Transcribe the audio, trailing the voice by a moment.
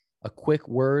a quick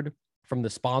word from the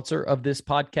sponsor of this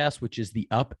podcast, which is the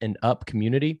Up and Up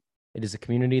community. It is a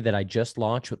community that I just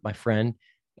launched with my friend,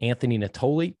 Anthony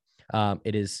Natoli.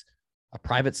 It is a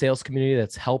private sales community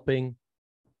that's helping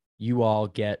you all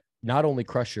get not only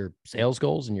crush your sales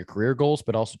goals and your career goals,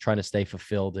 but also trying to stay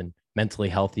fulfilled and mentally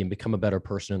healthy and become a better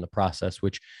person in the process,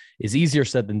 which is easier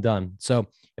said than done. So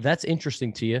if that's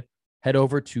interesting to you, head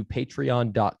over to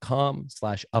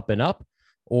patreon.com/upandup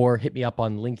or hit me up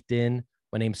on LinkedIn.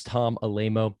 My name's Tom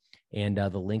Alemo, and the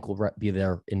link will be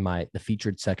there in the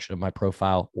featured section of my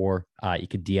profile, or you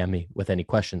could DM me with any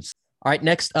questions. All right,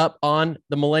 next up on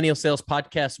the Millennial Sales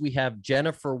Podcast, we have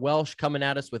Jennifer Welsh coming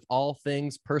at us with all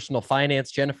things personal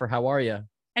finance. Jennifer, how are you?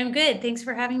 I'm good. Thanks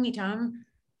for having me, Tom.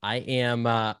 I am.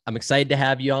 I'm excited to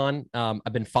have you on.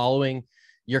 I've been following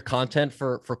your content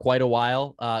for quite a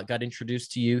while. Got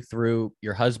introduced to you through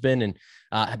your husband, and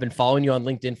have been following you on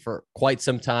LinkedIn for quite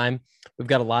some time. We've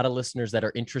got a lot of listeners that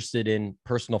are interested in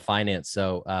personal finance,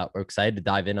 so we're excited to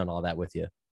dive in on all that with you.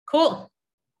 Cool.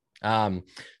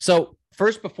 So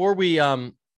first, before we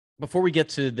get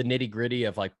to the nitty gritty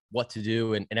of like what to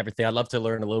do and everything, I'd love to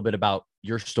learn a little bit about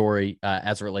your story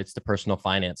as it relates to personal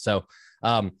finance. So,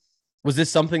 was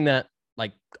this something that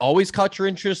like always caught your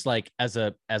interest, like as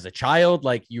a child,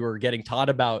 like you were getting taught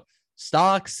about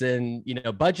stocks and,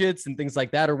 budgets and things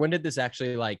like that? Or when did this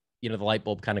actually the light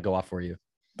bulb kind of go off for you?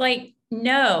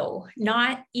 No,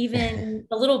 not even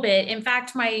a little bit. In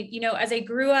fact, as I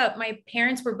grew up, my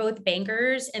parents were both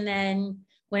bankers. And then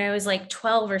when I was like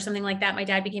 12 or something like that, my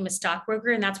dad became a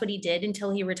stockbroker, and that's what he did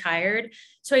until he retired.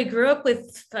 So I grew up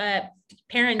with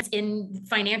parents in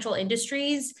financial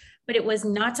industries, but it was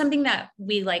not something that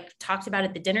we talked about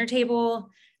at the dinner table.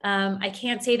 I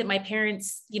can't say that my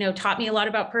parents, taught me a lot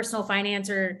about personal finance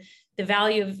or the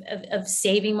value of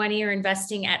saving money or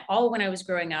investing at all when I was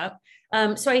growing up.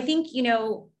 So I think,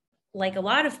 like a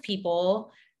lot of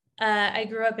people, I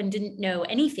grew up and didn't know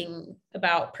anything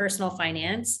about personal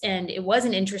finance, and it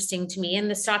wasn't interesting to me.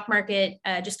 And the stock market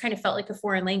just kind of felt like a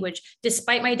foreign language.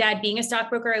 Despite my dad being a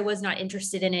stockbroker, I was not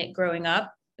interested in it growing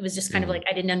up. It was just kind of like,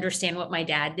 I didn't understand what my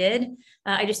dad did.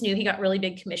 I just knew he got really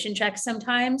big commission checks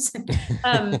sometimes.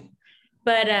 No,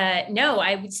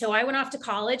 I went off to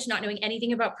college not knowing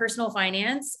anything about personal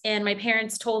finance. And my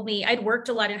parents told me, I'd worked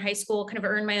a lot in high school, kind of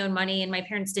earned my own money. And my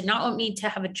parents did not want me to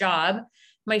have a job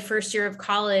my first year of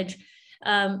college.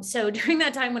 So during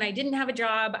that time when I didn't have a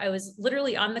job, I was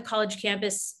literally on the college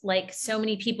campus, like so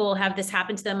many people have this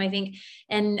happen to them, I think.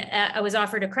 And I was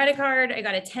offered a credit card. I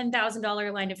got a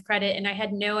 $10,000 line of credit, and I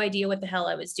had no idea what the hell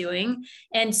I was doing.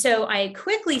 And so I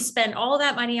quickly spent all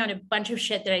that money on a bunch of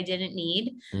shit that I didn't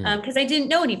need because I didn't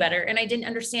know any better. And I didn't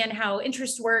understand how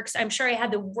interest works. I'm sure I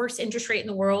had the worst interest rate in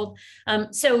the world.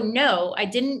 So no, I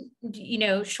didn't,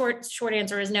 short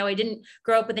answer is no, I didn't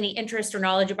grow up with any interest or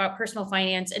knowledge about personal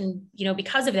finance. And,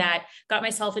 because of that, got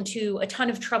myself into a ton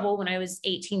of trouble when I was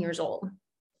 18 years old.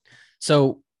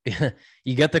 So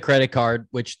you get the credit card,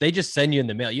 which they just send you in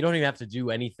the mail. You don't even have to do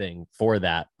anything for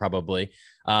that, probably.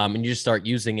 And you just start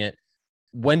using it.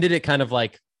 When did it kind of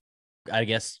when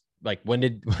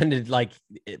did 1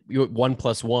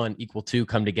 + 1 = 2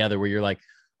 come together where you're like,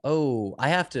 oh, I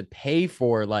have to pay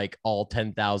for all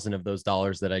 10,000 of those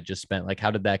dollars that I just spent? Like,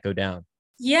 how did that go down?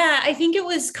 Yeah, I think it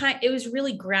was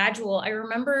really gradual. I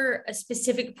remember a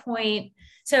specific point.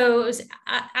 So it was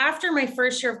after my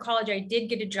first year of college, I did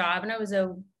get a job, and I was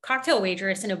a cocktail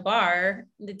waitress in a bar,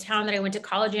 the town that I went to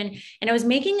college in. And I was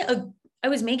making a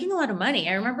lot of money.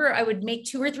 I remember I would make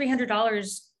 $200 or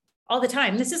 $300 all the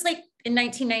time. This is in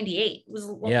 1998. It was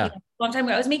a long time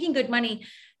ago. I was making good money.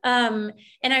 And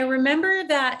I remember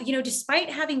that, despite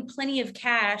having plenty of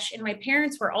cash, and my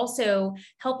parents were also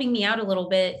helping me out a little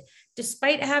bit,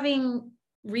 despite having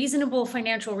reasonable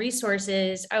financial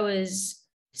resources, I was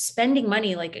spending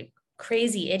money like a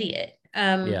crazy idiot.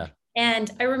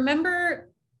 And I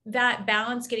remember that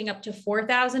balance getting up to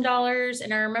 $4,000.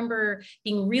 And I remember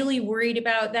being really worried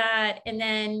about that. And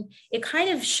then it kind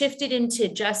of shifted into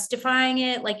justifying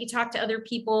it. Like, you talk to other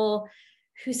people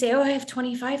who say, oh, I have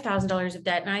 $25,000 of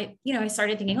debt. And I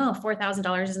started thinking, oh,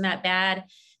 $4,000 isn't that bad.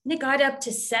 And it got up to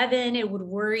 $7,000, it would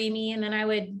worry me. And then I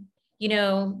would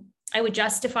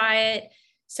justify it.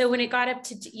 So when it got up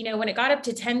to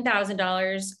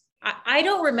 $10,000, I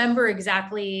don't remember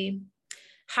exactly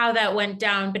how that went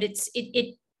down, but it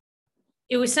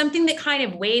was something that kind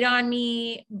of weighed on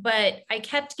me, but I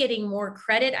kept getting more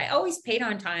credit. I always paid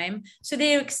on time. So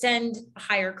they extend a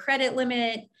higher credit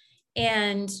limit.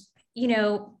 And,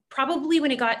 probably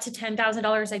when it got to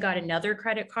 $10,000, I got another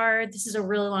credit card. This is a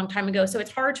really long time ago, so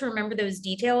it's hard to remember those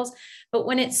details. But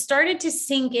when it started to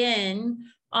sink in,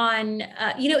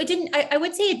 it didn't, I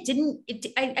would say it didn't,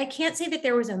 I can't say that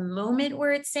there was a moment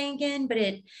where it sank in, but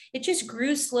it just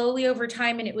grew slowly over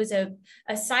time. And it was a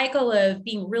cycle of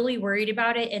being really worried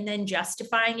about it and then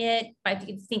justifying it by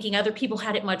thinking other people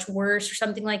had it much worse or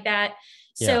something like that.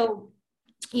 Yeah. So,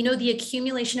 the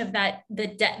accumulation of the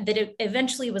debt that it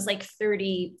eventually was like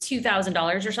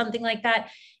 $32,000 or something like that.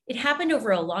 It happened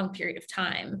over a long period of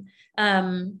time.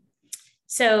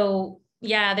 So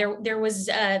yeah, there was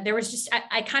just,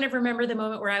 I kind of remember the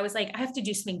moment where I was like, I have to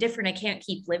do something different. I can't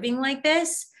keep living like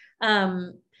this.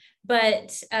 Yeah,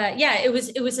 it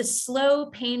was a slow,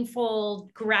 painful,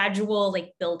 gradual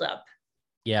like buildup.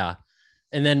 Yeah.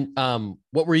 And then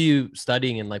what were you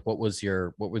studying, and like what was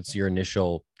your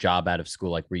initial job out of school?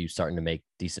 Like, were you starting to make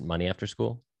decent money after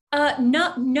school?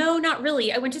 No, not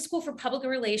really. I went to school for public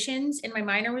relations and my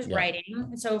minor was Yeah. writing.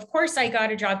 And so of course I got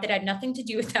a job that had nothing to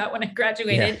do with that when I Yeah.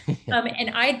 graduated. And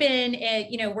I'd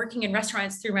been, working in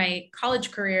restaurants through my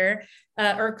college career,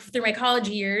 or through my college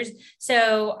years.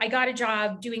 So I got a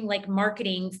job doing like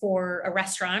marketing for a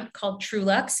restaurant called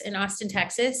Trulux in Austin,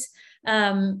 Texas.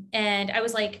 And I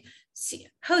was like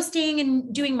hosting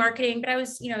and doing marketing, but I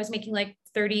was making like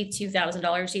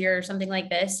 $32,000 a year or something like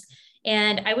this.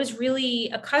 And I was really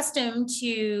accustomed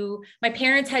to, my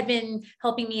parents had been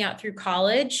helping me out through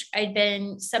college. I'd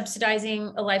been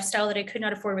subsidizing a lifestyle that I could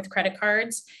not afford with credit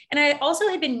cards. And I also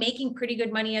had been making pretty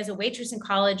good money as a waitress in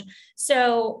college.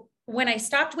 So when I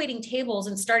stopped waiting tables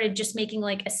and started just making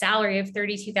like a salary of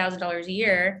 $32,000 a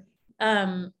year,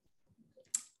 um,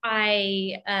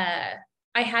 I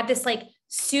had this like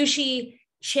sushi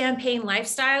champagne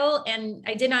lifestyle and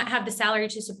I did not have the salary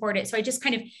to support it. So I just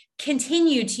kind of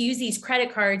continued to use these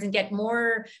credit cards and get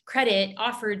more credit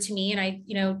offered to me. And I,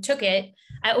 took it.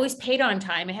 I always paid on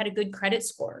time. I had a good credit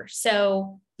score.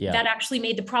 So Yeah. that actually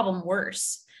made the problem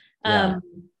worse. Yeah.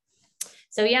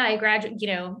 So yeah, I graduated,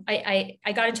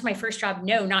 I got into my first job,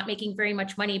 not making very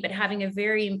much money, but having a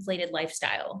very inflated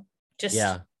lifestyle. Just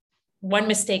Yeah. one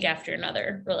mistake after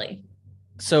another, really.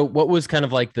 So what was kind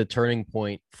of like the turning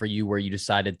point for you where you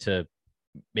decided to,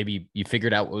 maybe you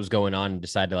figured out what was going on and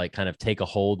decided to like kind of take a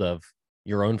hold of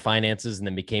your own finances, and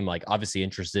then became like obviously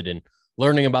interested in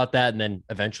learning about that, and then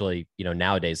eventually,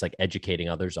 nowadays like educating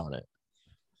others on it?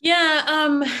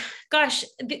 Yeah. Gosh,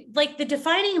 like the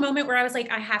defining moment where I was like,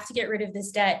 I have to get rid of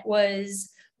this debt was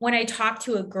when I was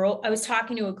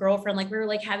talking to a girlfriend, like we were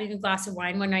like having a glass of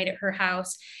wine one night at her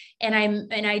house. And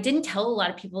I didn't tell a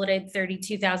lot of people that I had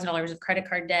 $32,000 of credit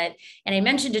card debt. And I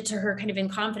mentioned it to her kind of in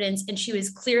confidence, and she was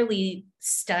clearly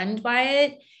stunned by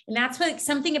it. And that's what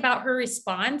something about her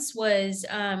response was,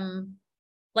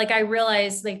 like I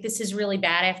realized like this is really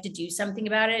bad. I have to do something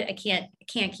about it. I can't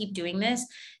keep doing this.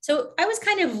 So I was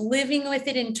kind of living with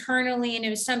it internally, and it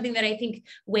was something that I think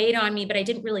weighed on me, but I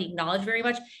didn't really acknowledge very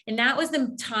much. And that was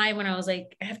the time when I was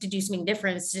like, I have to do something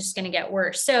different. It's just going to get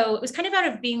worse. So it was kind of out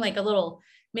of being like a little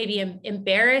maybe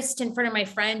embarrassed in front of my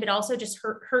friend, but also just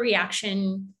her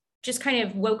reaction just kind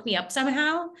of woke me up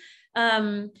somehow.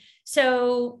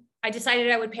 So I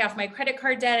decided I would pay off my credit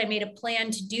card debt. I made a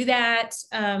plan to do that.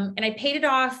 And I paid it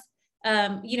off.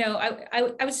 I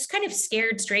was just kind of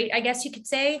scared straight, I guess you could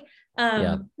say.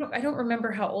 Yeah. I don't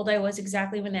remember how old I was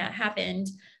exactly when that happened.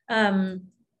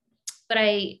 But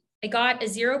I got a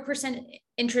 0%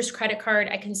 interest credit card.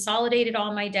 I consolidated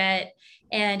all my debt,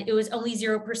 and it was only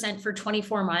 0% for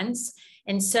 24 months.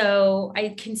 And so I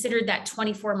considered that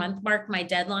 24-month mark my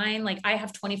deadline. Like I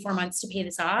have 24 months to pay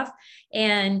this off.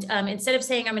 And instead of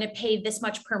saying I'm going to pay this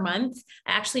much per month,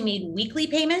 I actually made weekly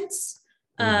payments.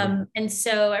 And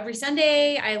so every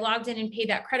Sunday I logged in and paid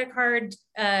that credit card.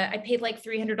 I paid like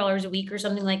 $300 a week or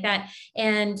something like that.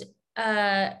 And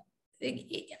I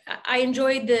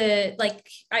enjoyed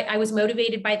I was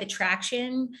motivated by the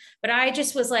traction, but I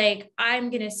just was like, I'm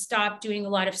going to stop doing a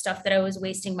lot of stuff that I was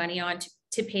wasting money on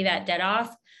to pay that debt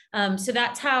off. So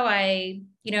that's how I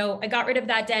got rid of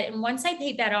that debt. And once I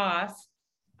paid that off,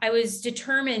 I was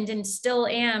determined, and still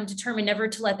am determined, never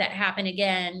to let that happen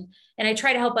again. And I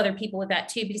try to help other people with that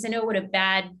too, because I know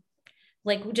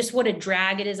just what a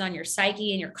drag it is on your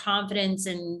psyche and your confidence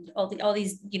and all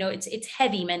these, it's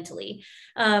heavy mentally.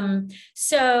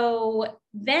 So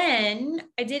then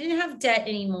I didn't have debt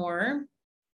anymore,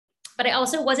 but I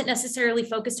also wasn't necessarily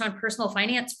focused on personal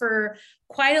finance for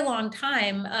quite a long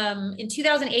time. In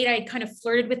 2008, I kind of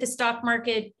flirted with the stock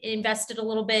market, invested a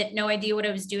little bit, no idea what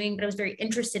I was doing, but I was very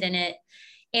interested in it.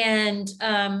 And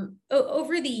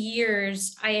over the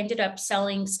years, I ended up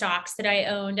selling stocks that I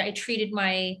owned. I treated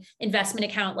my investment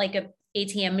account like a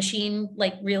ATM machine,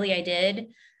 like really I did,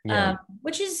 Yeah.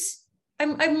 which is,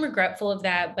 I'm regretful of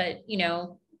that, but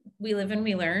we live and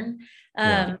we learn.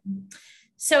 Yeah.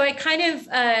 So I kind of,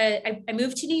 I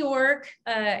moved to New York,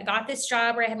 I got this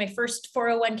job where I had my first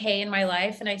 401k in my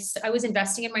life. And I was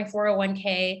investing in my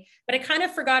 401k, but I kind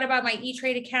of forgot about my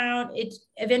E-Trade account.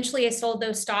 Eventually I sold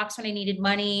those stocks when I needed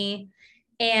money.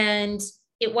 And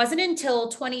it wasn't until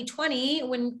 2020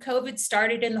 when COVID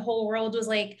started and the whole world was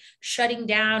like shutting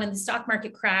down and the stock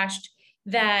market crashed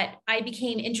that I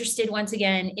became interested once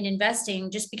again in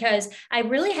investing, just because I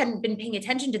really hadn't been paying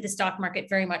attention to the stock market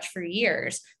very much for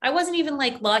years. I wasn't even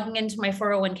like logging into my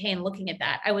 401k and looking at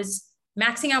that. I was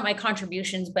maxing out my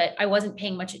contributions, but I wasn't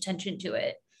paying much attention to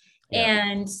it. Yeah.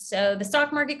 And so the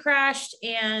stock market crashed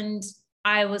and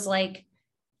I was like,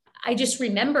 I just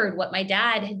remembered what my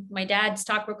dad,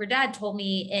 stockbroker dad, told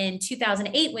me in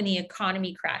 2008 when the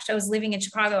economy crashed. I was living in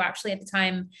Chicago actually at the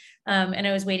time, and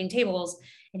I was waiting tables.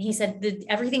 And he said that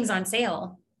everything's on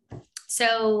sale.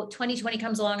 So 2020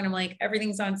 comes along and I'm like,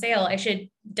 everything's on sale. I should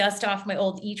dust off my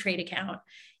old E-Trade account.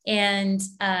 And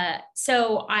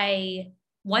so I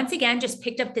once again just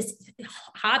picked up this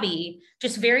hobby,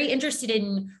 just very interested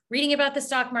in reading about the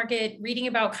stock market, reading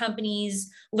about companies,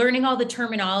 learning all the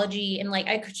terminology. And like,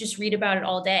 I could just read about it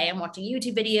all day. I'm watching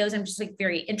YouTube videos. I'm just like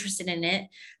very interested in it.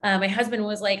 My husband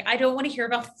was like, I don't want to hear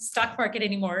about the stock market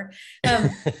anymore.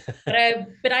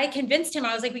 But I convinced him.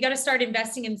 I was like, we got to start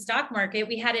investing in the stock market.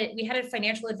 We had a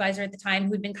financial advisor at the time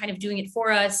who'd been kind of doing it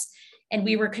for us. And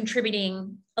we were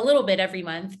contributing a little bit every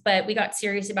month, but we got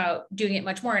serious about doing it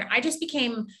much more. And I just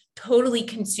became totally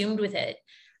consumed with it.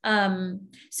 Yeah,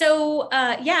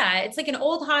 it's like an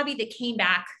old hobby that came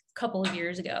back a couple of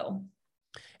years ago.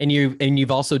 And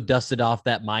you've also dusted off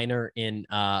that minor in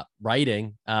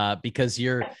writing because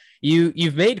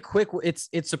you've made quick.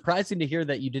 It's surprising to hear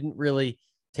that you didn't really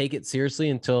take it seriously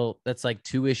until that's like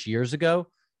 2-ish years ago,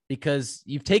 because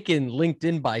you've taken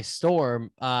LinkedIn by storm.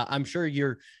 I'm sure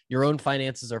your own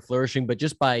finances are flourishing, but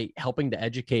just by helping to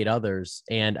educate others.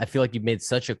 And I feel like you've made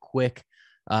such a quick,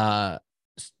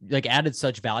 added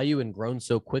such value and grown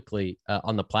so quickly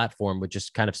on the platform with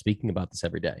just kind of speaking about this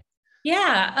every day.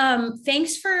 Yeah.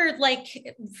 Thanks for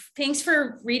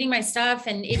reading my stuff.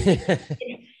 And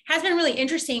it has been really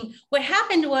interesting. What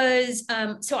happened was,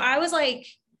 so I was like,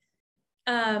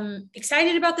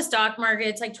 excited about the stock market.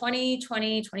 It's like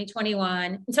 2020,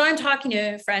 2021. And so I'm talking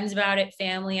to friends about it,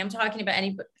 family.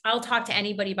 I'll talk to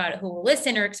anybody about it who will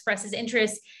listen or expresses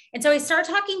interest. And so I start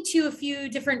talking to a few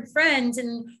different friends.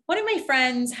 And one of my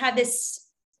friends had this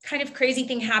kind of crazy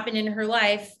thing happen in her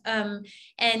life.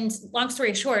 And long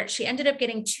story short, she ended up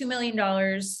getting $2 million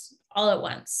all at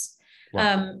once.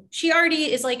 Wow. She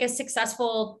already is like a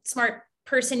successful, smart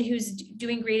person who's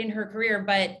doing great in her career,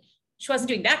 but she wasn't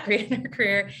doing that great in her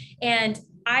career. And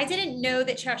I didn't know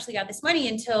that she actually got this money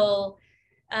until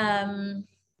a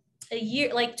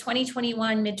year, like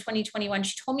 2021, mid 2021,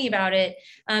 she told me about it.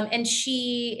 And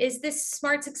she is this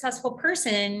smart, successful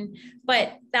person,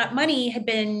 but that money had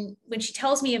been, when she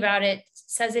tells me about it,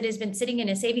 says it has been sitting in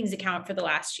a savings account for the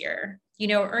last year,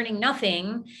 earning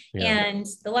nothing. Yeah. And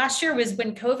the last year was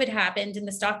when COVID happened and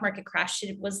the stock market crashed.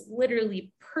 It was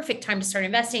literally perfect time to start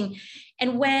investing.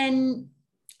 And when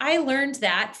I learned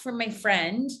that from my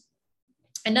friend,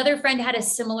 another friend had a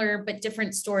similar but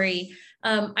different story.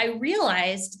 I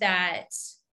realized that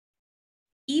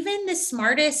even the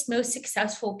smartest, most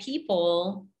successful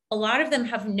people, a lot of them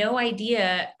have no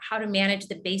idea how to manage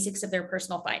the basics of their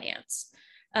personal finance.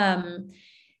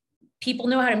 People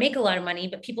know how to make a lot of money,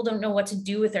 but people don't know what to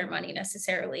do with their money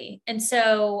necessarily. And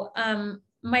so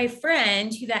my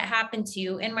friend who that happened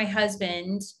to, and my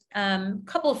husband,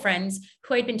 couple of friends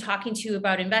who I'd been talking to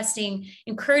about investing,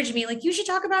 encouraged me, like, you should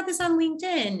talk about this on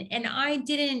LinkedIn. And I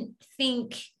didn't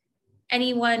think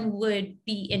anyone would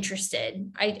be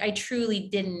interested. I truly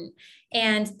didn't.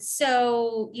 And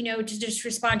so, to just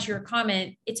respond to your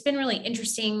comment, it's been really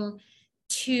interesting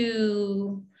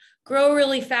to grow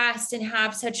really fast and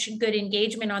have such good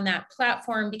engagement on that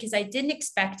platform, because I didn't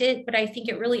expect it, but I think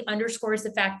it really underscores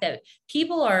the fact that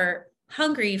people are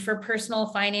hungry for personal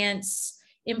finance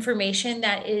information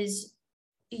that is,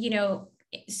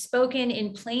 spoken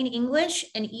in plain English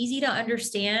and easy to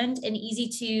understand and easy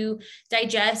to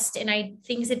digest, and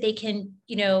things that they can,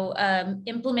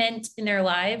 implement in their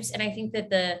lives. And I think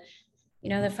that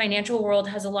the financial world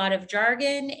has a lot of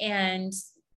jargon, and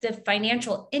the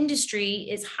financial industry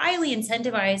is highly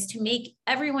incentivized to make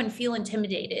everyone feel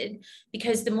intimidated,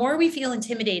 because the more we feel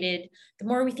intimidated, the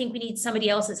more we think we need somebody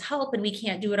else's help and we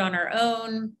can't do it on our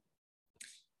own.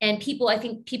 And I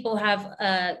think people have,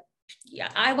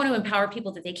 I want to empower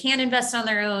people that they can invest on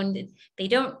their own. They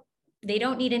don't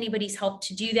need anybody's help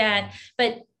to do that.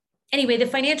 But anyway, the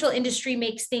financial industry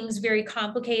makes things very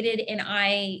complicated, and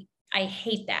I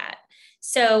hate that.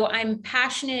 So I'm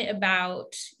passionate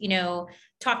about,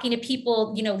 talking to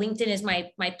people. LinkedIn is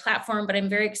my platform, but I'm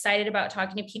very excited about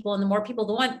talking to people. And the more people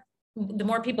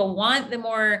the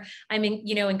more I'm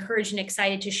encouraged and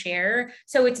excited to share.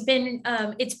 So it's been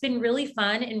really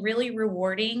fun and really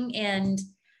rewarding, and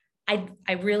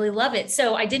I really love it.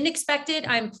 So I didn't expect it.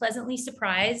 I'm pleasantly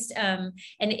surprised.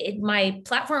 My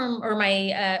platform, or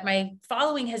my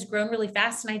following, has grown really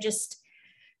fast. And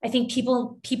I think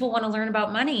people want to learn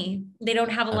about money. They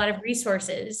don't have a lot of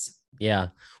resources. Yeah.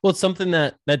 Well, it's something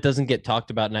that doesn't get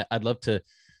talked about. And I'd love to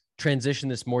transition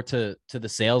this more to the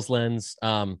sales lens.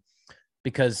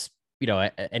 Because,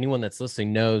 anyone that's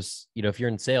listening knows, if you're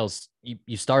in sales,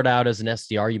 you start out as an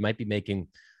SDR, you might be making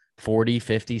 40,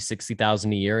 50,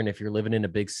 60,000 a year. And if you're living in a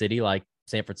big city like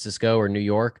San Francisco or New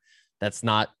York, that's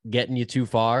not getting you too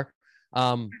far.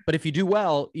 But if you do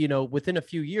well, within a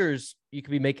few years, you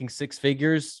could be making six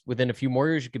figures. Within a few more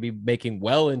years, you could be making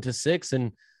well into six.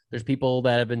 And there's people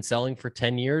that have been selling for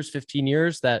 10 years, 15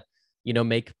 years that,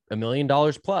 make $1 million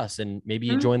plus. And maybe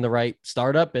you join the right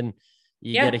startup and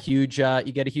you get a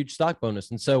huge stock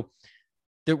bonus. And so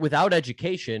without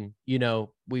education,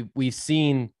 we've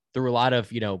seen through a lot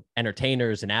of,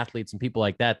 entertainers and athletes and people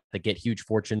like that get huge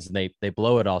fortunes and they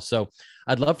blow it all. So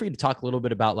I'd love for you to talk a little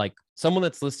bit about like someone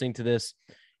that's listening to this,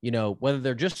 whether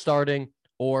they're just starting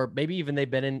or maybe even they've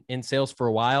been in sales for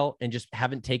a while and just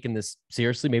haven't taken this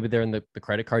seriously. Maybe they're in the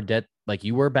credit card debt like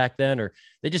you were back then, or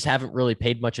they just haven't really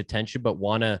paid much attention, but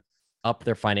want to up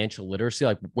their financial literacy.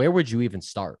 Like, where would you even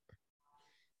start?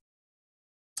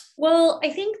 Well, I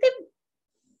think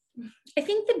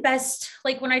the best,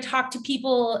 like when I talk to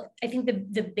people, I think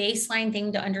the baseline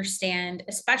thing to understand,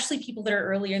 especially people that are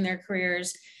earlier in their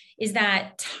careers, is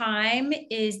that time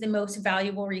is the most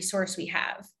valuable resource we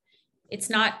have. It's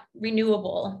not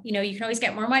renewable. You can always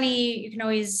get more money. You can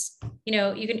always,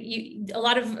 a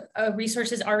lot of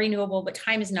resources are renewable, but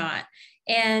time is not.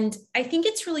 And I think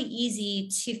it's really easy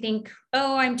to think,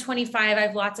 oh, I'm 25. I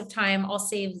have lots of time. I'll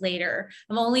save later.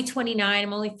 I'm only 29.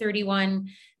 I'm only 31.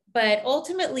 But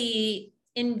ultimately,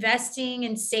 investing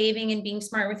and saving and being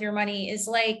smart with your money is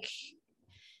like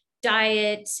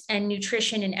diet and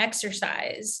nutrition and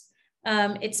exercise.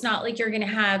 It's not like you're going to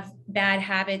have bad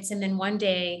habits and then one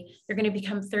day you're going to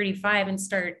become 35 and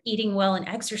start eating well and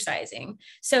exercising.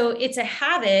 So it's a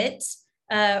habit,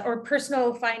 or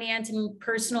personal finance and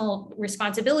personal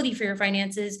responsibility for your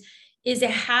finances is a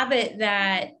habit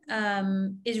that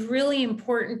is really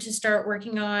important to start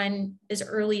working on as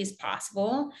early as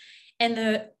possible. And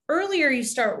the earlier you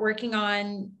start working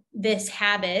on this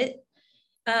habit,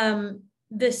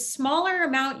 the smaller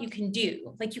amount you can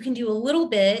do. Like you can do a little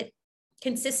bit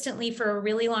consistently for a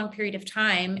really long period of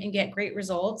time and get great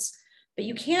results, but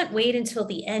you can't wait until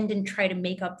the end and try to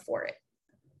make up for it.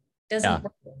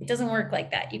 It doesn't work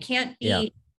like that. You can't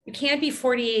be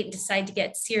 48 and decide to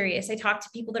get serious. I talk to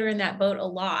people that are in that boat a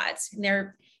lot and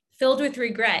they're filled with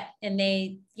regret, and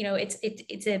they,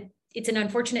 it's an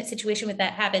unfortunate situation when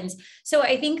that happens. So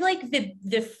I think like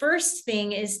the first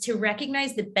thing is to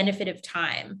recognize the benefit of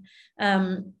time.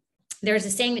 There's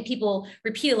a saying that people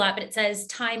repeat a lot, but it says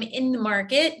time in the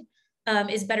market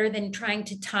is better than trying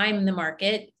to time the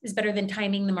market, is better than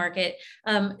timing the market.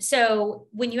 So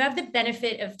when you have the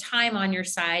benefit of time on your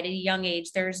side at a young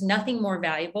age, there's nothing more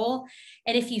valuable.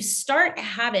 And if you start a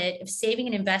habit of saving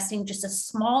and investing just a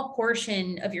small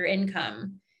portion of your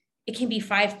income, it can be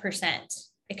 5%.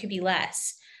 It could be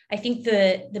less. I think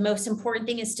the most important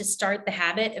thing is to start the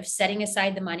habit of setting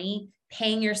aside the money,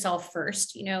 paying yourself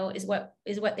first, is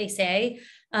what they say.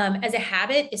 As a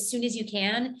habit, as soon as you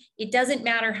can. It doesn't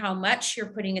matter how much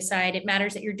you're putting aside. It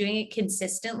matters that you're doing it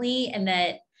consistently and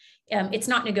that it's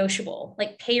not negotiable.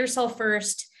 Like pay yourself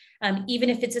first, even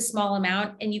if it's a small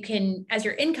amount. And you can, as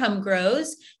your income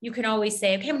grows, you can always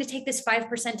say, okay, I'm going to take this 5%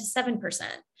 to 7%.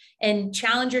 And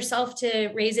challenge yourself to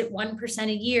raise it 1%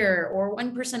 a year or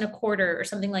 1% a quarter or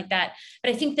something like that.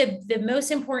 But I think the most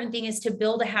important thing is to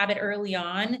build a habit early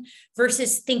on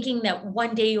versus thinking that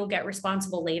one day you'll get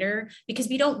responsible later, because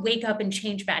we don't wake up and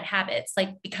change bad habits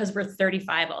like because we're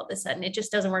 35 all of a sudden. It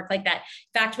just doesn't work like that.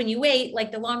 In fact, when you wait,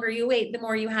 like the longer you wait, the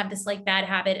more you have this like bad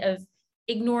habit of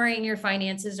ignoring your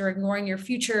finances or ignoring your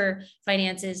future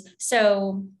finances.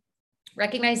 So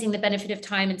recognizing the benefit of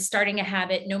time and starting a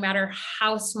habit, no matter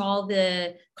how small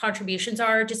the contributions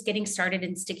are, just getting started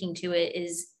and sticking to it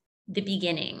is the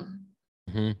beginning.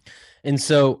 Mm-hmm. And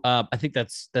so I think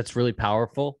that's really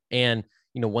powerful. And,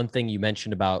 one thing you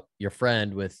mentioned about your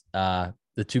friend with the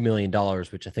 $2 million,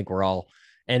 which I think we're all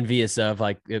envious of,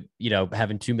 like,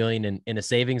 having $2 million in a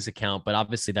savings account, but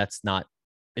obviously that's not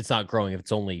it's not growing, if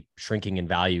it's only shrinking in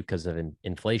value because of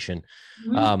inflation.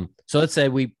 Mhm. So let's say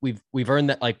we've earned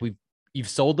that, like you've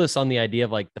sold us on the idea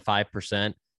of like the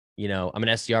 5%. I'm an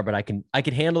SDR, but I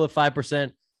can handle the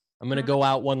 5%. I'm going to go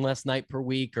out one less night per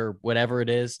week or whatever it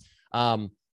is.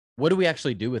 What do we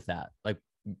actually do with that? Like,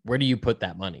 where do you put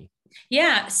that money?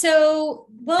 Yeah. So,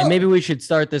 And well, maybe we should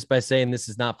start this by saying this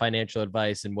is not financial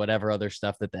advice and whatever other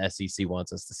stuff that the SEC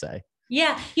wants us to say.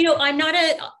 yeah, I'm not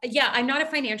a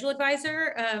financial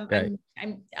advisor. Right.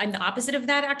 I'm the opposite of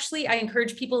that, actually. I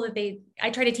encourage people I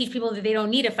try to teach people that they don't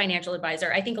need a financial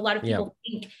advisor. I think a lot of Yeah. people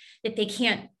think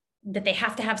that that they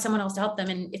have to have someone else to help them.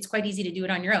 And it's quite easy to do it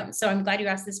on your own. So I'm glad you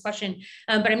asked this question.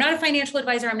 But I'm not a financial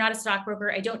advisor. I'm not a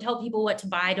stockbroker. I don't tell people what to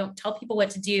buy. I don't tell people what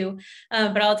to do.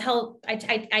 But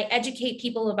I educate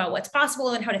people about what's possible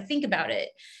and how to think about it.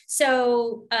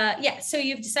 So so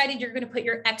you've decided you're going to put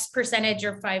your X percentage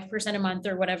or 5% a month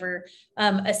or whatever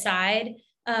aside.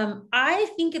 I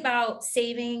think about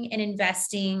saving and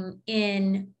investing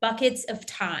in buckets of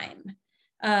time.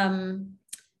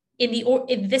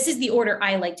 This is the order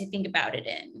I like to think about it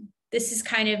in. This is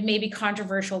kind of maybe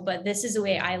controversial, but this is the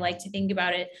way I like to think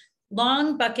about it.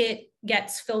 Long bucket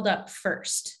gets filled up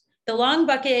first. The long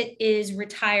bucket is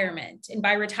retirement. And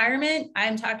by retirement,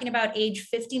 I'm talking about age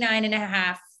 59 and a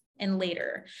half and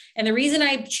later. And the reason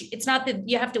it's not that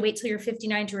you have to wait till you're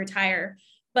 59 to retire,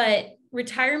 but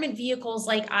retirement vehicles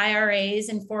like IRAs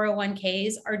and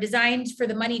 401ks are designed for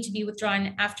the money to be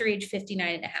withdrawn after age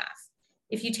 59 and a half.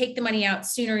 If you take the money out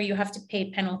sooner, you have to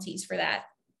pay penalties for that.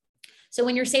 So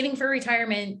when you're saving for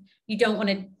retirement, you don't want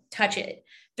to touch it.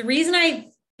 The reason I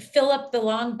fill up the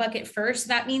long bucket first,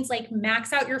 that means like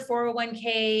max out your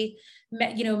 401k,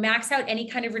 max out any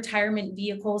kind of retirement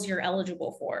vehicles you're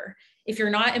eligible for. If you're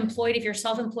not employed, if you're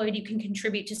self-employed, you can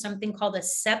contribute to something called a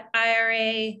SEP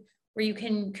IRA, where you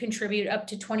can contribute up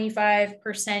to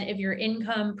 25% of your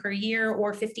income per year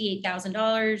or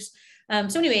 $58,000.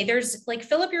 So anyway, there's like,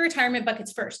 fill up your retirement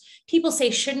buckets first. People say,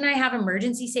 shouldn't I have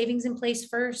emergency savings in place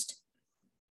first?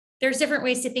 There's different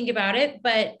ways to think about it,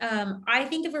 but I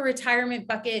think of a retirement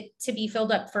bucket to be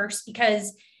filled up first,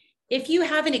 because if you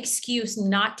have an excuse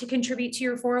not to contribute to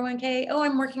your 401k, oh,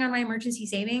 I'm working on my emergency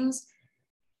savings,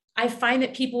 I find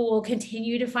that people will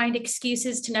continue to find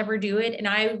excuses to never do it.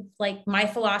 And my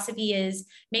philosophy is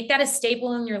make that a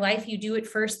staple in your life. You do it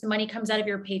first, the money comes out of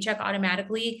your paycheck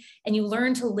automatically, and you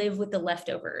learn to live with the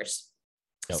leftovers.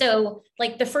 Yep. So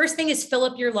like the first thing is fill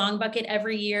up your long bucket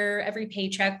every year, every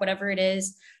paycheck, whatever it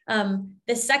is.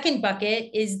 The second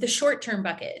bucket is the short-term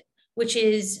bucket, which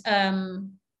is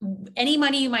any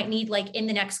money you might need like in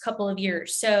the next couple of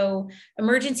years. So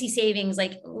emergency savings,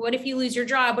 like what if you lose your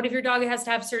job? What if your dog has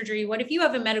to have surgery? What if you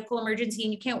have a medical emergency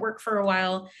and you can't work for a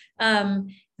while?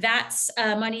 That's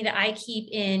money that I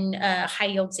keep in a high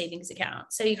yield savings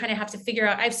account. So you kind of have to figure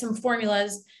out, I have some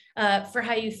formulas for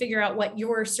how you figure out what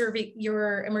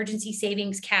your emergency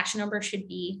savings cash number should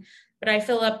be. But I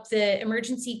fill up the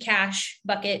emergency cash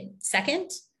bucket second.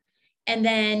 And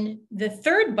then the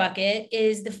third bucket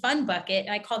is the fun bucket.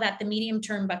 And I call that the medium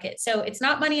term bucket. So it's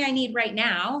not money I need right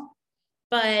now,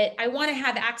 but I want to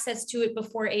have access to it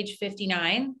before age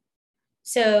 59.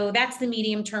 So that's the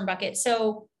medium term bucket.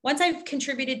 So once I've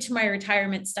contributed to my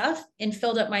retirement stuff and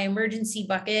filled up my emergency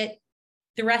bucket,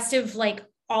 the rest of like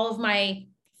all of my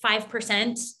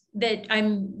 5% that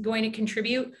I'm going to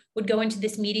contribute would go into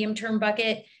this medium term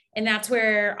bucket. And that's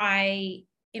where I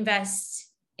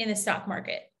invest in the stock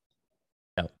market.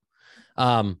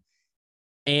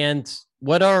 And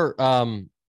what are,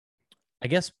 I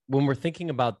guess when we're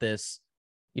thinking about this,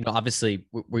 obviously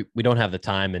we don't have the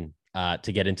time and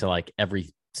to get into like every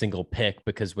single pick,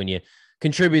 because when you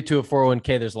contribute to a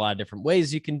 401k, there's a lot of different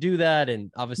ways you can do that.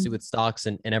 And obviously with stocks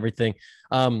and everything.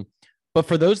 But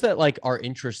for those that like are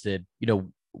interested,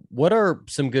 what are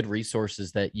some good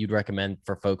resources that you'd recommend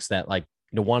for folks that like,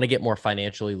 want to get more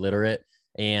financially literate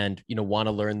and, want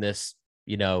to learn this,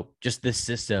 just this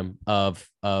system of,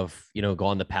 go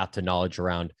on the path to knowledge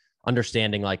around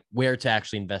understanding like where to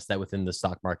actually invest that within the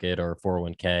stock market or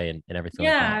 401k and everything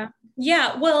like that?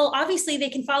 Yeah. Well, obviously they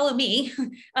can follow me.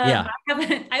 I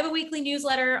have a weekly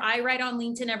newsletter. I write on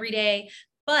LinkedIn every day,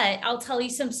 but I'll tell you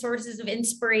some sources of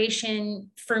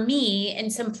inspiration for me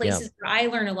and some places where I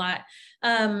learn a lot.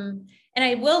 And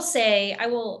I will say, I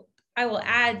will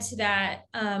add to that.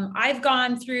 I've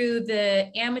gone through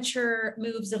the amateur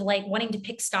moves of like wanting to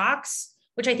pick stocks,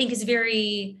 which I think is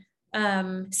very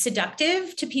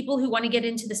seductive to people who want to get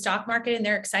into the stock market and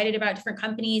they're excited about different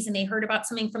companies and they heard about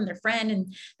something from their friend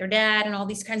and their dad and all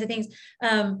these kinds of things.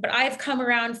 But I've come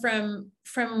around from,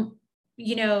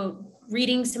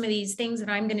 reading some of these things that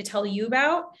I'm going to tell you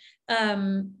about.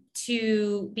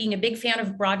 to being a big fan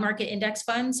of broad market index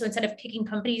funds. So instead of picking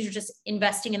companies, you're just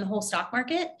investing in the whole stock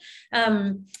market.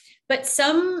 But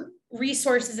some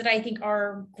resources that I think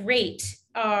are great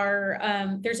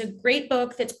are, there's a great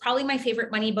book that's probably my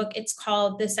favorite money book. It's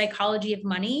called The Psychology of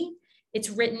Money. It's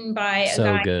written by a So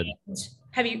guy good.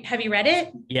 have you read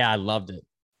it? Yeah, I loved it.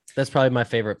 That's probably my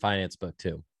favorite finance book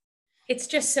too. It's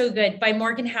just so good, by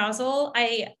Morgan Housel.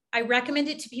 I recommend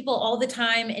it to people all the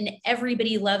time and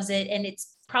everybody loves it. And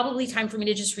it's probably time for me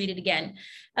to just read it again.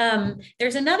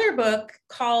 There's another book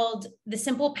called The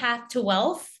Simple Path to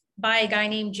Wealth by a guy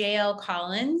named J.L.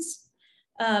 Collins.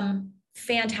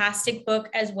 Fantastic book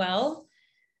as well.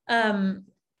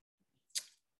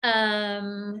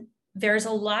 There's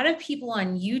a lot of people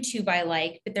on YouTube I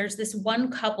like, but there's this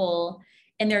one couple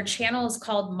and their channel is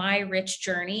called My Rich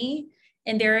Journey.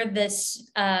 And they're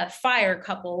this FIRE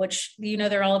couple, which, you know,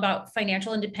 they're all about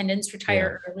financial independence,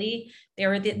 retire early. They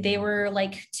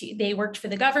worked for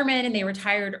the government and they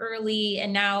retired early.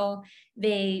 And now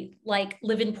they like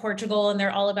live in Portugal and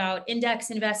they're all about index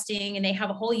investing, and they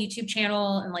have a whole YouTube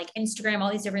channel and like Instagram,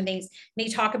 all these different things. And they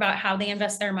talk about how they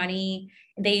invest their money.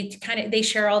 They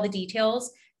share all the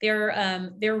details.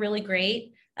 They're really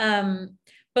great.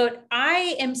 But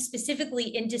I am specifically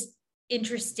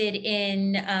interested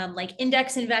in like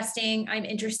index investing. I'm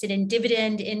interested in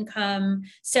dividend income.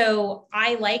 So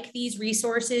I like these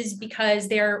resources because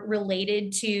they're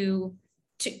related to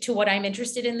what I'm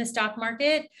interested in the stock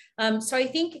market. So I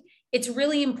think it's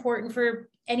really important for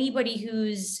anybody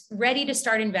who's ready to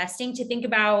start investing to think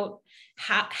about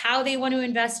how they want to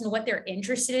invest and what they're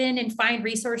interested in, and find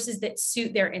resources that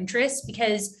suit their interests.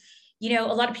 Because you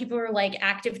know, a lot of people are like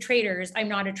active traders. I'm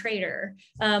not a trader.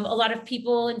 A lot of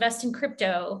people invest in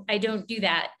crypto. I don't do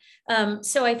that.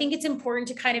 So I think it's important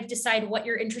to kind of decide what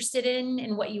you're interested in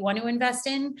and what you want to invest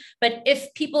in. But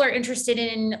if people are interested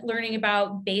in learning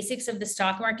about basics of the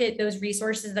stock market, those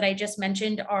resources that I just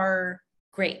mentioned are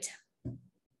great.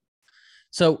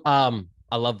 So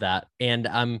I love that. And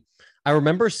I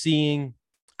remember seeing,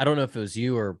 I don't know if it was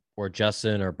you or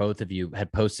Justin or both of you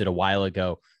had posted a while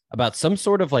ago about some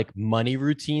sort of like money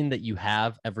routine that you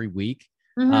have every week.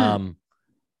 Mm-hmm.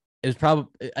 It was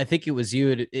probably, I think it was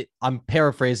you. I'm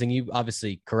paraphrasing. You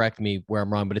obviously correct me where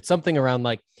I'm wrong, but it's something around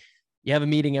like you have a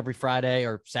meeting every Friday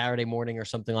or Saturday morning or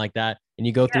something like that. And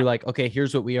you go through like, okay,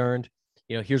 here's what we earned,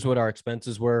 you know, here's what our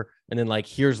expenses were. And then like,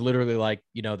 here's literally like,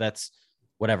 you know, that's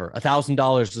whatever,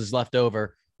 $1,000 is left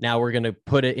over. Now we're going to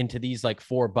put it into these like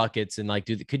 4 buckets and like,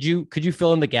 could you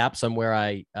fill in the gap somewhere?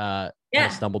 I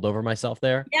stumbled over myself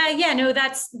there. Yeah. No,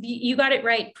 you got it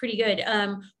right. Pretty good.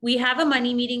 We have a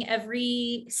money meeting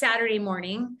every Saturday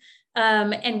morning.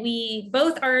 And we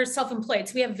both are self-employed.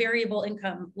 So we have variable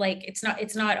income. Like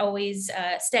it's not always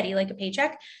steady like a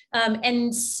paycheck.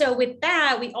 And so with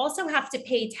that, we also have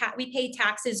to we pay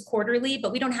taxes quarterly,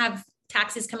 but we don't have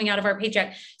taxes coming out of our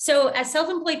paycheck. So as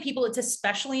self-employed people, it's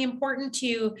especially important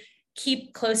to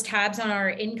keep close tabs on our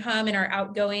income and our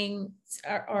outgoing,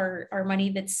 our money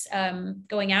that's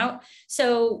going out.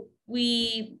 So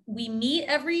we meet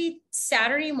every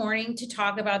Saturday morning to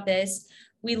talk about this.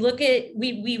 We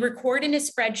record in a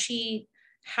spreadsheet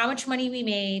how much money we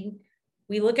made.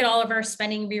 We look at all of our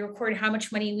spending. We record how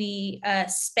much money we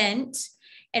spent.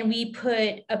 And we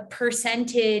put a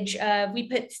percentage we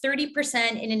put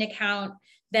 30% in an account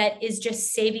that is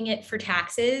just saving it for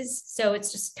taxes. So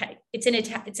it's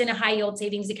in a high yield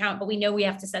savings account, but we know we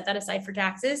have to set that aside for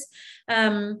taxes.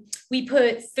 We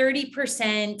put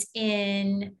 30%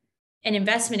 in an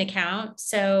investment account.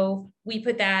 So we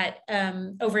put that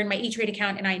over in my E-Trade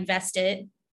account and I invest it.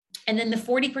 And then the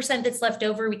 40% that's left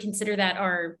over, we consider that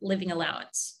our living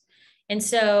allowance. And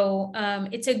so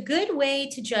it's a good way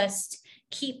to just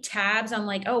keep tabs on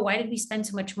like, oh, why did we spend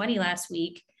so much money last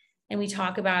week? And we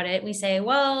talk about it. We say,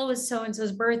 well, it was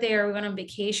so-and-so's birthday or we went on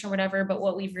vacation or whatever. But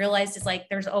what we've realized is like,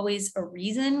 there's always a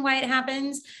reason why it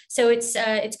happens. So it's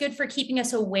good for keeping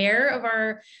us aware of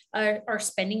our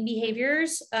spending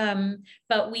behaviors.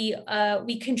 But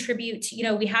we contribute, you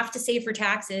know, we have to save for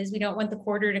taxes. We don't want the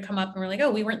quarter to come up and we're like,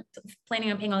 oh, we weren't planning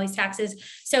on paying all these taxes.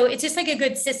 So it's just like a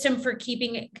good system for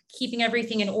keeping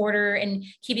everything in order and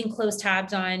keeping close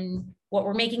tabs on what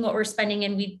we're making, what we're spending,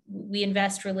 and we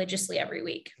invest religiously every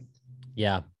week.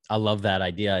 Yeah, I love that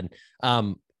idea.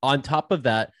 And on top of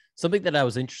that, something that I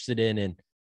was interested in, and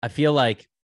I feel like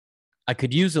I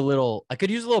could use a little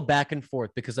back and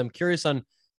forth because I'm curious on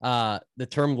the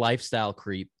term lifestyle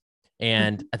creep.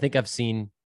 And I think I'm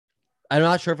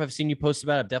not sure if I've seen you post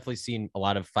about it. I've definitely seen a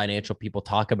lot of financial people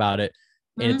talk about it.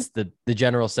 And it's the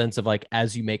general sense of like,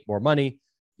 as you make more money,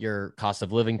 your cost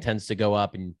of living tends to go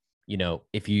up and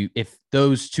if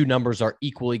those two numbers are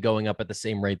equally going up at the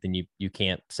same rate, then you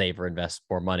can't save or invest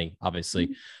more money,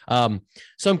 obviously. So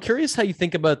I'm curious how you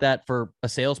think about that for a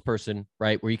salesperson,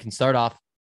 right? Where you can start off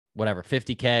whatever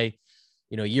 50K,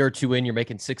 a year or two in, you're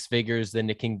making six figures, then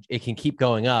it can keep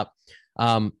going up.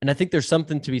 And I think there's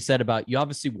something to be said about, you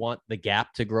obviously want the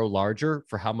gap to grow larger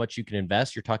for how much you can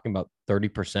invest. You're talking about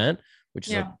 30%, which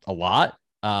is a lot.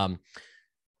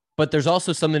 But there's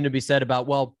also something to be said about,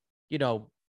 well,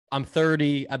 I'm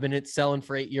 30. I've been selling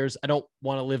for 8 years. I don't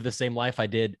want to live the same life I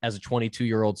did as a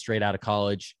 22-year-old straight out of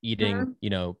college, eating,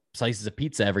 slices of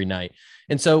pizza every night.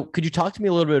 And so could you talk to me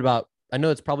a little bit about, I know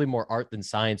it's probably more art than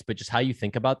science, but just how you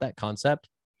think about that concept?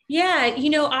 Yeah,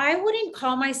 I wouldn't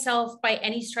call myself by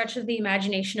any stretch of the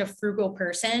imagination a frugal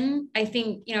person. I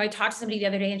think, I talked to somebody the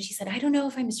other day and she said, I don't know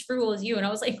if I'm as frugal as you. And I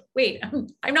was like, wait,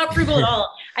 I'm not frugal at all.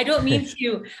 I don't mean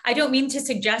to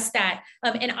suggest that.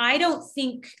 And I don't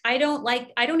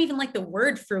even like the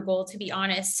word frugal, to be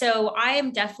honest. So I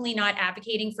am definitely not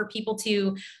advocating for people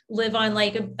to live on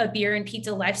like a beer and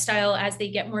pizza lifestyle as they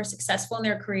get more successful in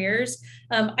their careers.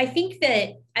 I think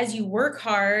that as you work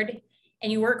hard,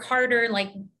 and you work harder,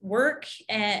 like work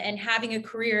and having a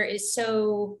career is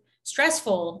so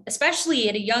stressful, especially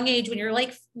at a young age when you're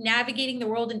like navigating the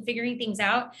world and figuring things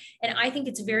out. And I think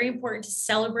it's very important to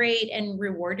celebrate and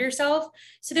reward yourself.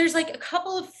 So there's a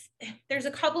couple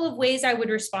of ways I would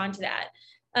respond to that.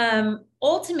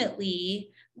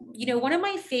 Ultimately, one of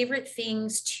my favorite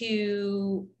things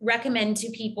to recommend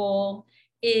to people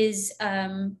is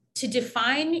to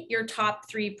define your top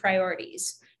 3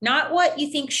 priorities. Not what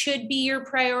you think should be your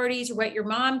priorities or what your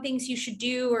mom thinks you should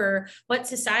do or what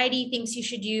society thinks you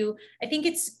should do. I think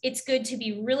it's good to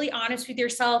be really honest with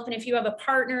yourself. And if you have a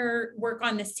partner, work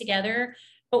on this together.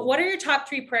 But what are your top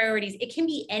 3 priorities? It can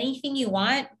be anything you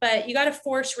want, but you got to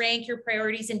force rank your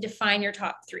priorities and define your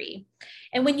top 3.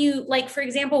 And when you, for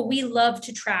example, we love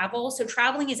to travel. So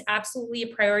traveling is absolutely a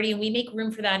priority and we make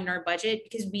room for that in our budget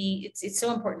because it's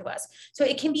so important to us. So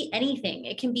it can be anything.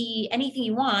 It can be anything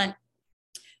you want.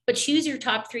 But choose your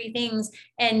top 3 things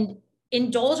and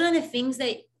indulge on the things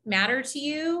that matter to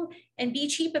you and be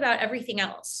cheap about everything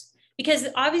else. Because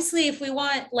obviously if we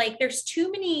want, there's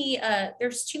too many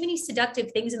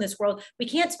seductive things in this world. We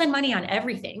can't spend money on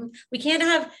everything. We can't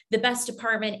have the best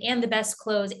apartment and the best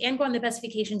clothes and go on the best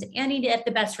vacations and eat at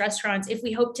the best restaurants if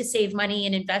we hope to save money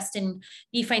and invest and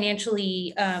be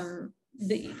financially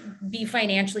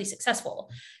successful.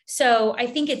 So I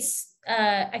think it's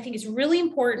really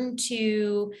important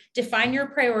to define your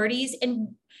priorities. And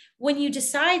when you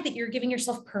decide that you're giving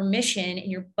yourself permission in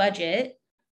your budget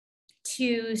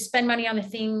to spend money on the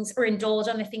things or indulge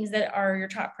on the things that are your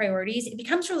top priorities, it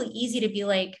becomes really easy to be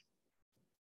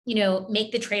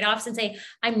make the trade-offs and say,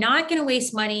 I'm not going to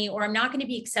waste money, or I'm not going to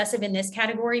be excessive in this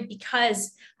category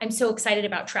because I'm so excited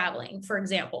about traveling, for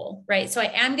example, right? So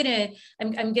I'm going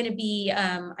to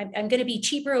be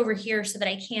cheaper over here so that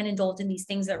I can indulge in these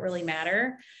things that really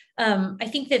matter. I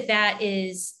think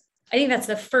that's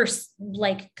the first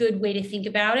good way to think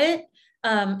about it.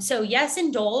 So yes,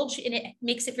 indulge, and it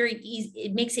makes it very easy.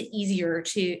 It makes it easier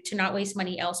to not waste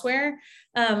money elsewhere.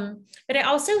 But I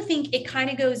also think it kind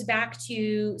of goes back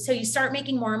to, so you start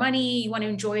making more money, you want to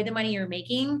enjoy the money you're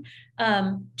making,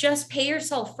 just pay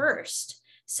yourself first.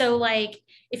 So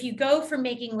if you go from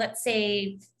making, let's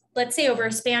say over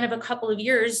a span of a couple of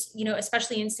years,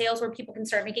 especially in sales where people can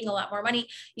start making a lot more money,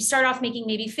 you start off making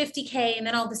maybe 50K and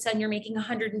then all of a sudden you're making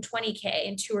 120K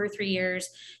in 2 or 3 years.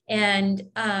 And,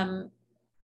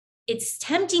 it's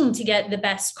tempting to get the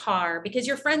best car because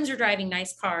your friends are driving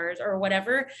nice cars or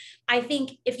whatever. I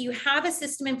think if you have a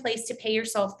system in place to pay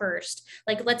yourself first,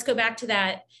 let's go back to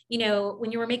that,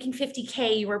 when you were making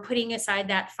 50K, you were putting aside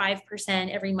that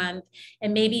 5% every month,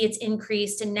 and maybe it's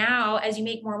increased. And now as you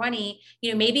make more money,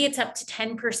 maybe it's up to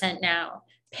 10% now.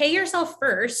 Pay yourself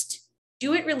first,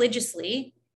 do it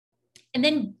religiously, and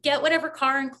then get whatever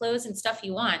car and clothes and stuff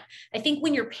you want. I think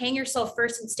when you're paying yourself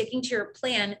first and sticking to your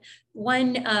plan,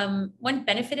 one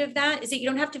benefit of that is that you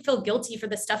don't have to feel guilty for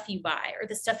the stuff you buy or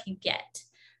the stuff you get.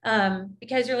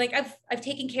 Because you're like, I've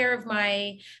taken care of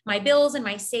my bills and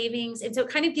my savings. And so it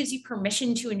kind of gives you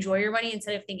permission to enjoy your money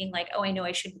instead of thinking oh, I know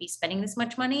I shouldn't be spending this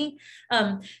much money.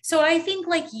 So I think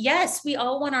yes, we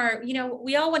all want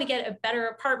we all want to get a better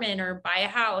apartment or buy a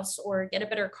house or get a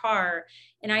better car.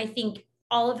 And I think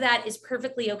all of that is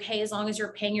perfectly okay as long as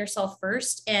you're paying yourself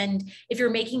first. And if you're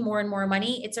making more and more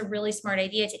money, it's a really smart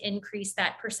idea to increase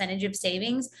that percentage of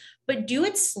savings, but do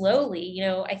it slowly.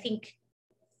 I think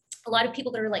a lot of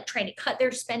people that are trying to cut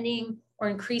their spending or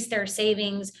increase their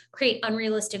savings, create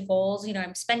unrealistic goals.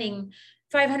 I'm spending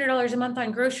 $500 a month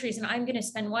on groceries and I'm going to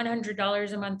spend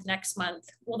 $100 a month next month.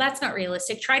 Well, that's not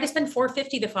realistic. Try to spend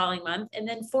 $450 the following month and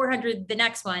then $400 the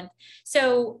next month.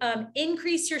 So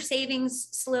increase your savings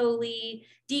slowly,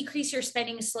 decrease your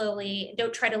spending slowly.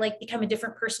 Don't try to like become a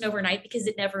different person overnight because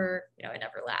it never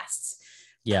lasts.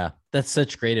 Yeah, that's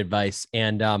such great advice.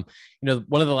 And,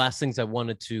 one of the last things I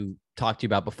wanted to talk to you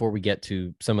about before we get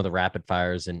to some of the rapid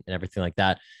fires and everything like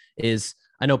that is,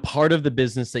 I know part of the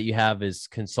business that you have is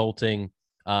consulting.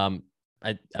 I'm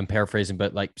paraphrasing,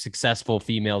 but like successful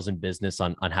females in business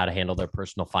on how to handle their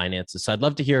personal finances. So I'd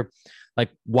love to hear like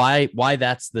why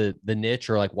that's the niche,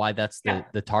 or like why that's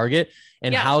the target,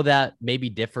 and how that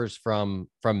maybe differs from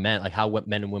men, like what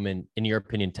men and women, in your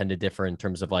opinion, tend to differ in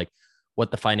terms of like what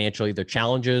the financial either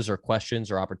challenges or questions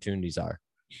or opportunities are.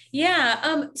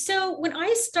 Yeah. So when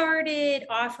I started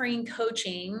offering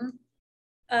coaching,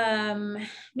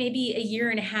 maybe a year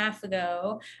and a half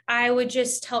ago, I would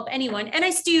just help anyone. And I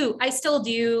still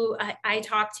do. I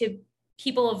talk to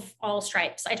people of all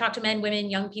stripes. I talk to men, women,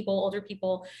 young people, older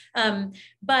people. And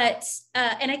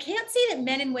I can't say that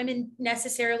men and women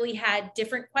necessarily had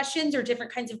different questions or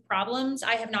different kinds of problems.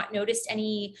 I have not noticed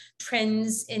any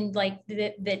trends in like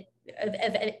that of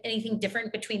anything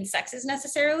different between sexes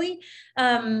necessarily.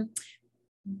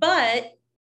 But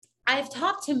I've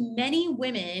talked to many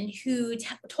women who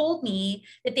told me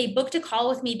that they booked a call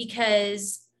with me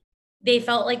because they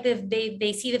felt like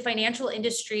they see the financial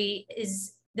industry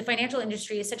is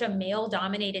such a male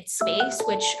dominated space,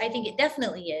 which I think it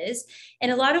definitely is.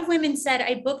 And a lot of women said,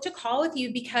 I booked a call with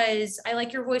you because I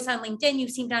like your voice on LinkedIn. You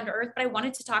seem down to earth, but I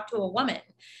wanted to talk to a woman.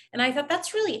 And I thought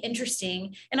that's really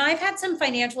interesting. And I've had some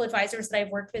financial advisors that I've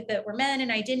worked with that were men,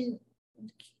 and I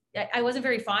wasn't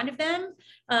very fond of them.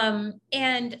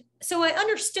 And so I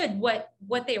understood what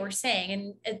they were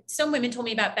saying. And some women told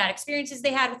me about bad experiences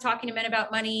they had with talking to men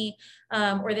about money,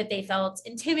 or that they felt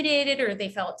intimidated or they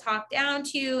felt talked down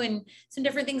to, and some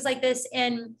different things like this.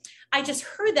 And I just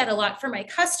heard that a lot from my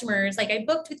customers. Like, I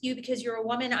booked with you because you're a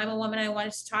woman, I'm a woman, I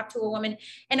wanted to talk to a woman.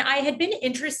 And I had been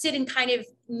interested in kind of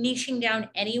niching down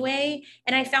anyway.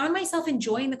 And I found myself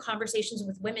enjoying the conversations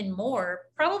with women more,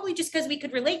 probably just because we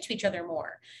could relate to each other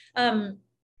more.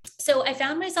 So I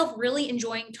found myself really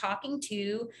enjoying talking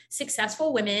to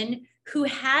successful women who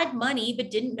had money but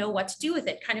didn't know what to do with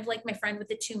it, kind of like my friend with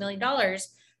the $2 million.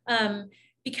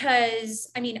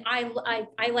 Because I mean,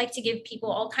 I like to give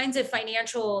people all kinds of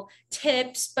financial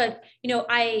tips, but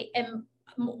I am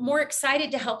more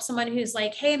excited to help someone who's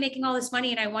like, hey, I'm making all this money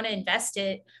and I want to invest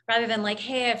it, rather than like,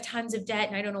 hey, I have tons of debt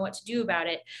and I don't know what to do about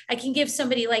it. I can give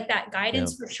somebody like that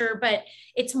guidance for sure, but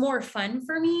it's more fun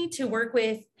for me to work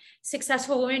with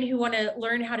successful women who want to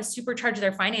learn how to supercharge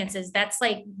their finances. That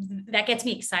gets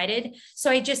me excited.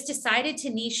 So I just decided to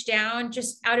niche down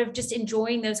just out of just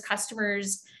enjoying those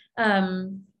customers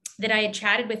that I had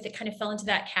chatted with that kind of fell into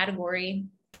that category.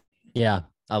 Yeah,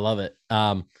 I love it.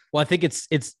 Well, I think it's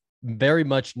very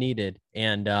much needed.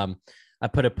 And I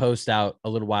put a post out a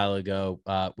little while ago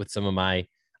with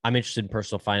I'm interested in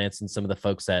personal finance, and some of the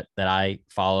folks that I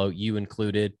follow, you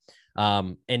included.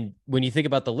 And when you think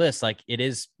about the list, like, it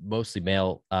is mostly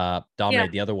male dominated. Yeah.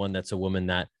 The other one that's a woman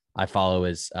that I follow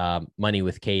is Money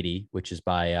with Katie, which is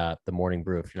by The Morning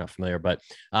Brew, if you're not familiar. But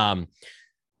I'm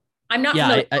not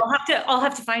familiar. I'll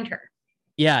have to find her.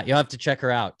 Yeah, you'll have to check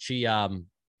her out. She's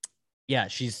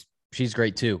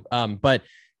great too. But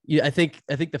I think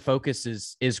the focus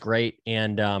is great.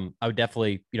 And I would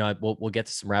definitely, we'll get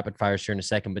to some rapid fires here in a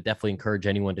second, but definitely encourage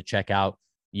anyone to check out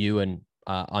you and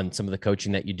on some of the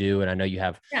coaching that you do. And I know you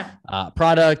have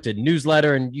product and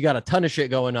newsletter, and you got a ton of shit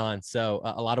going on. So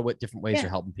a lot of different ways you're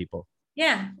helping people.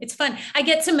 Yeah, it's fun. I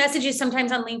get some messages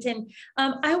sometimes on LinkedIn.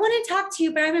 I want to talk to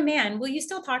you, but I'm a man. Will you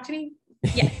still talk to me?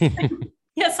 Yeah.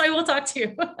 Yes, I will talk to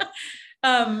you.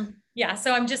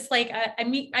 So I'm just like,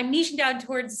 I'm niching down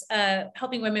towards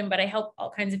helping women, but I help all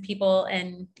kinds of people.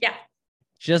 And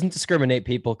she doesn't discriminate,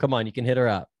 people. Come on, you can hit her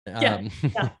up.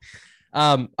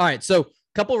 All right. So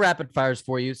couple rapid fires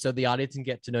for you, so the audience can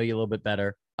get to know you a little bit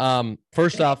better.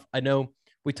 First off, I know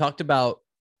we talked about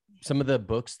some of the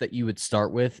books that you would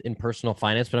start with in personal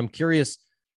finance, but I'm curious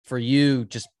for you,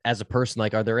 just as a person,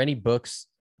 like, are there any books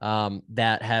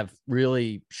that have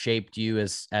really shaped you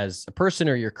as a person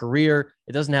or your career?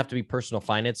 It doesn't have to be personal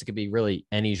finance. It could be really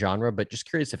any genre, but just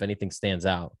curious if anything stands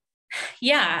out.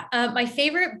 Yeah. My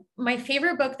favorite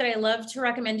book that I love to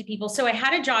recommend to people. So I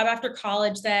had a job after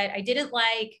college that I didn't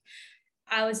like.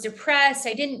 I was depressed.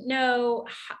 I didn't know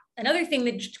another thing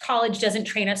that college doesn't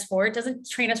train us for. It doesn't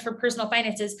train us for personal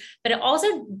finances, but it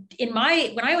also when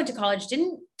I went to college,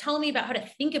 didn't tell me about how to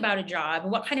think about a job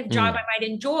and what kind of job I might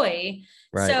enjoy.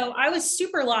 Right. So I was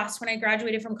super lost when I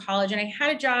graduated from college, and I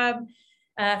had a job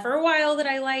for a while that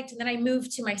I liked. And then I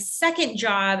moved to my second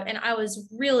job, and I was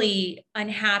really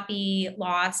unhappy,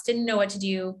 lost, didn't know what to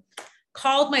do.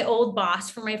 Called my old boss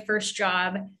for my first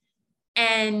job.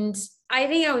 And I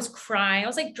think I was crying. I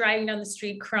was like driving down the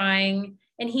street crying.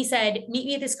 And he said, meet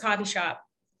me at this coffee shop.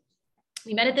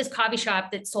 We met at this coffee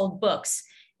shop that sold books.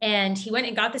 And he went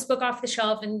and got this book off the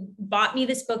shelf and bought me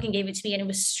this book and gave it to me. And it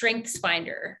was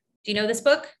StrengthsFinder. Do you know this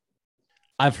book?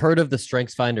 I've heard of the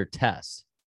StrengthsFinder test.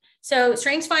 So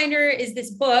StrengthsFinder is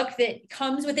this book that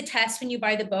comes with a test when you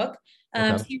buy the book.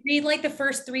 So you read like the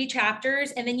first 3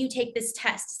 chapters, and then you take this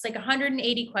test. It's like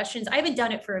 180 questions. I haven't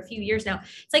done it for a few years now.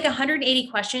 It's like 180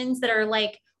 questions that are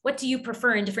like, what do you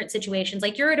prefer in different situations?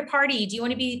 Like, you're at a party. Do you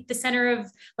want to be the center of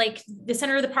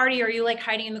the party? Or are you like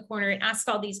hiding in the corner? And ask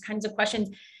all these kinds of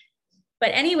questions. But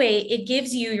anyway, it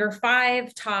gives you your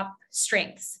 5 top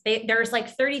strengths. There's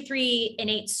like 33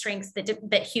 innate strengths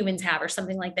that humans have, or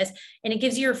something like this. And it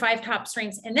gives you your 5 top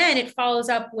strengths. And then it follows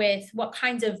up with what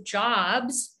kinds of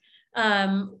jobs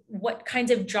you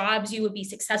would be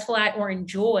successful at or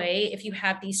enjoy if you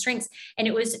have these strengths. And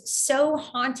it was so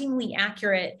hauntingly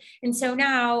accurate. And so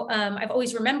now I've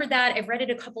always remembered that. I've read it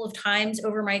a couple of times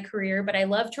over my career, but I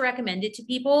love to recommend it to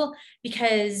people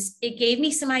because it gave me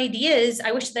some ideas.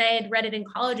 I wish that I had read it in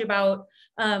college about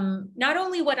not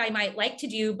only what I might like to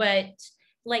do, but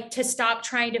like to stop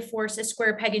trying to force a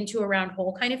square peg into a round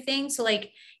hole kind of thing. So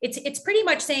like, it's pretty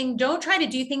much saying, don't try to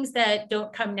do things that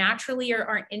don't come naturally or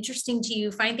aren't interesting to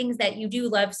you. Find things that you do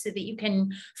love so that you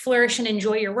can flourish and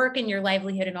enjoy your work and your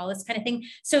livelihood and all this kind of thing.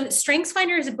 So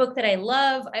StrengthsFinder is a book that I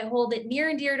love. I hold it near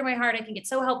and dear to my heart. I think it's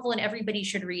so helpful and everybody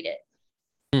should read it.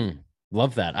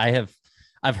 Love that.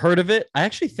 I've heard of it. I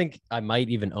actually think I might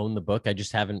even own the book. I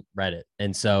just haven't read it.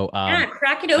 And so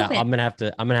crack it open. I'm gonna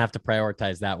have to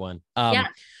prioritize that one.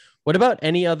 What about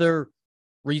any other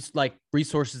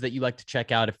resources that you like to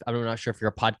check out? If I'm not sure if you're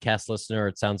a podcast listener,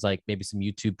 it sounds like maybe some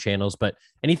YouTube channels, but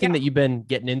anything that you've been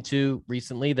getting into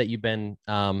recently that you've been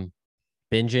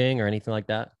binging or anything like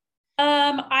that?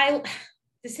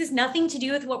 This has nothing to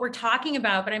do with what we're talking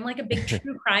about, but I'm like a big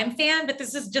true crime fan, but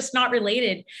this is just not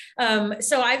related.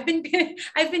 So I've been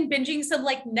binging some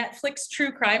like Netflix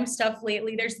true crime stuff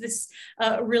lately. There's this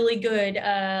really good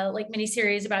like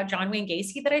miniseries about John Wayne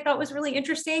Gacy that I thought was really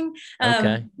interesting.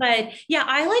 But yeah,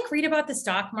 I like read about the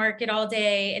stock market all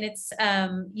day, and it's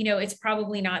it's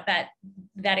probably not that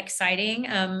exciting.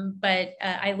 But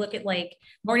I look at like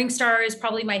Morningstar is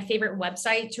probably my favorite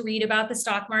website to read about the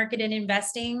stock market and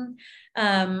investing.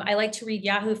 I like to read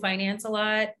Yahoo Finance a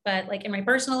lot, but like in my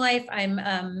personal life,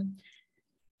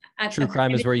 True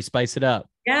crime is where you spice it up.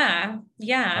 Yeah.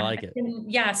 I like it.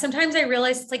 And sometimes I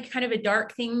realize it's like kind of a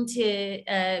dark thing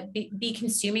to be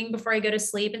consuming before I go to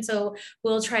sleep. And so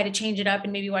we'll try to change it up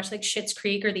and maybe watch like Schitt's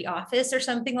Creek or The Office or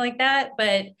something like that.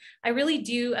 But I really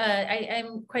do,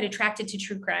 I'm quite attracted to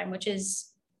true crime, which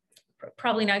is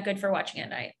probably not good for watching at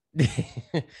night.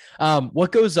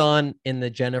 What goes on in the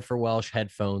Jennifer Welsh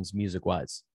headphones music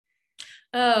wise?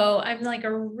 Oh, I'm like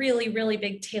a really, really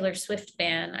big Taylor Swift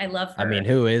fan. I love her. I mean,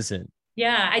 who isn't?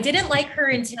 Yeah, I didn't like her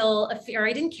until, or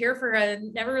I didn't care for her.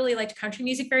 Never really liked country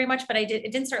music very much, but I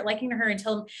didn't start liking her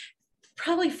until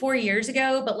probably 4 years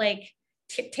ago. But like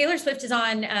Taylor Swift is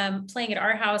on playing at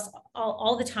our house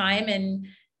all the time, and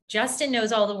Justin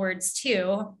knows all the words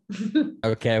too.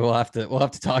 Okay, we'll have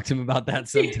to talk to him about that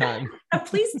sometime.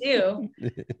 Please do.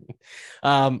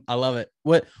 I love it.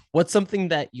 What's something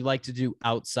that you like to do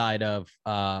outside of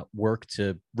work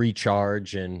to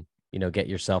recharge and get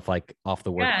yourself like off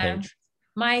the work page?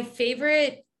 My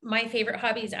favorite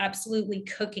hobby is absolutely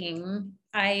cooking.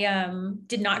 I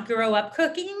did not grow up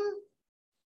cooking.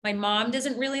 My mom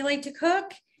doesn't really like to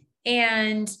cook.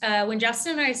 And when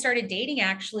Justin and I started dating,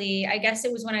 actually, I guess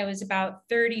it was when I was about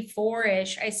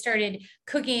 34-ish, I started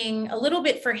cooking a little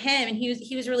bit for him, and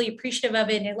he was really appreciative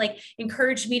of it, and it like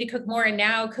encouraged me to cook more. And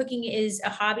now cooking is a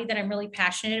hobby that I'm really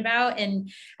passionate about. And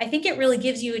I think it really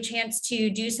gives you a chance to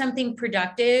do something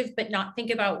productive, but not think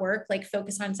about work, like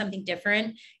focus on something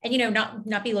different and,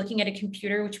 not be looking at a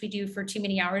computer, which we do for too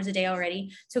many hours a day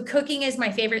already. So cooking is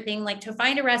my favorite thing, like to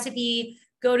find a recipe,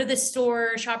 go to the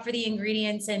store, shop for the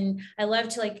ingredients. And I love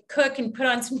to like cook and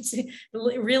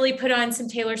really put on some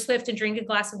Taylor Swift and drink a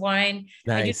glass of wine.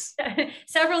 Nice. I do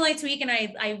several nights a week, and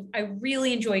I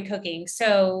really enjoy cooking.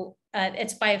 So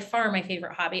it's by far my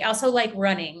favorite hobby. I also like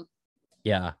running.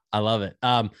 Yeah, I love it.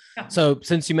 Yeah. So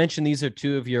since you mentioned these are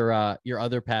two of your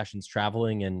other passions,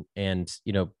 traveling and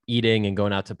eating and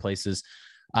going out to places,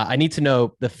 I need to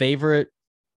know the favorite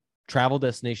travel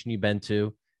destination you've been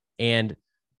to, and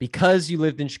because you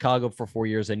lived in Chicago for 4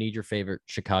 years, I need your favorite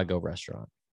Chicago restaurant.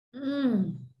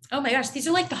 Mm. Oh my gosh, these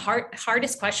are like the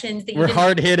hardest questions that you We're didn't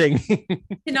hard hitting.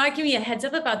 did not give me a heads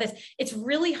up about this. It's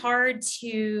really hard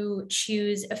to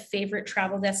choose a favorite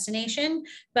travel destination,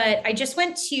 but I just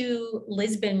went to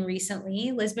Lisbon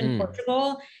recently, Lisbon, Mm,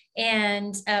 Portugal,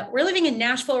 and we're living in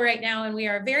Nashville right now, and we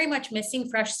are very much missing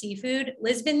fresh seafood.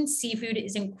 Lisbon seafood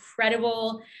is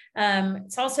incredible.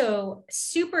 It's also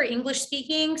super English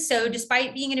speaking. So,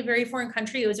 despite being in a very foreign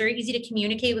country, it was very easy to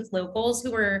communicate with locals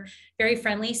who were very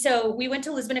friendly. So, we went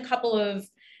to Lisbon a couple of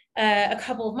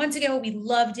months ago. We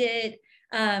loved it.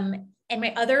 And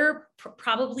my other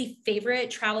probably favorite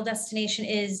travel destination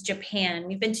is Japan.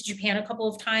 We've been to Japan a couple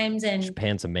of times, and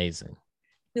Japan's amazing.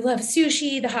 we love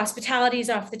sushi. The hospitality is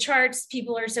off the charts.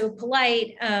 People are so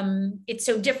polite. It's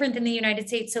so different than the United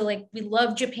States. So, like, we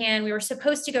love Japan. We were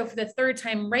supposed to go for the third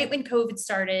time right when COVID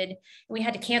started, and we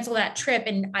had to cancel that trip.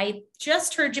 And I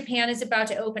just heard Japan is about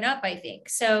to open up, I think.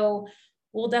 So,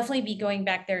 we'll definitely be going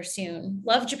back there soon.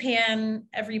 Love Japan.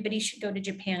 Everybody should go to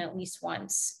Japan at least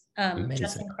once. Just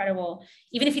Amazing. incredible.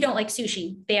 Even if you don't like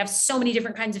sushi, they have so many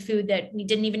different kinds of food that we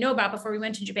didn't even know about before we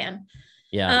went to Japan.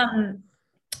 Yeah.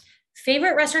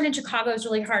 Favorite restaurant in Chicago is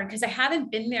really hard because I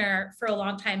haven't been there for a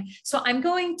long time. So I'm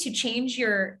going to change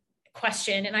your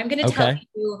question, and I'm going to tell Okay.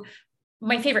 you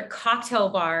my favorite cocktail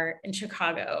bar in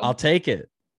Chicago. I'll take it.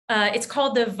 It's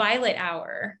called the Violet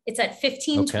Hour. It's at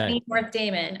 1520 Okay. North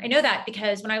Damon. I know that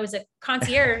because when I was a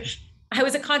concierge, I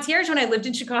was a concierge when I lived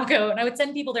in Chicago, and I would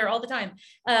send people there all the time.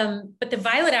 But the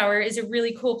Violet Hour is a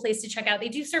really cool place to check out. They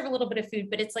do serve a little bit of food,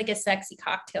 but it's like a sexy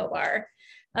cocktail bar.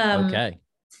 Okay.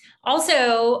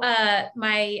 Also,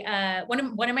 my one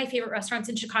of my favorite restaurants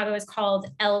in Chicago is called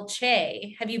El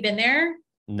Che. Have you been there?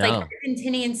 It's like No.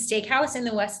 Argentinian steakhouse in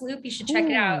the West Loop. You should check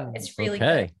it out. It's really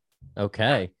Okay. good.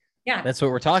 Okay. Yeah. That's what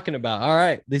we're talking about. All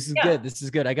right. This is Yeah. good. This is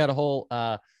good. I got a whole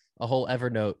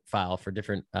Evernote file for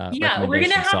different Yeah. We're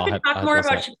gonna recommendations. So have to talk I'll more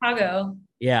address about that. Chicago.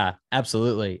 Yeah,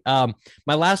 absolutely.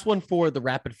 My last one for the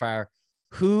rapid fire.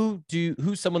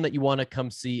 Who's someone that you want to come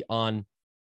see on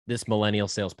this Millennial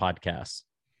Sales Podcast?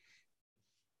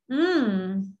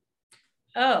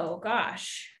 Oh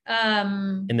gosh.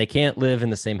 And they can't live in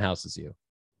the same house as you.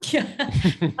 Yeah.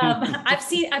 I've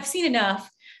seen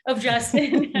enough of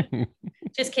Justin.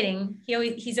 Just kidding.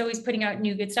 He's always putting out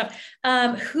new good stuff.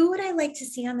 Who would I like to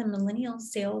see on the Millennial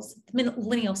Sales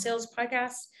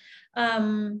Podcast?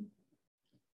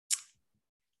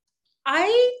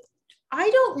 I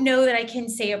don't know that I can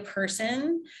say a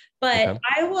person, but Okay.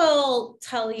 I will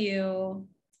tell you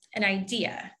an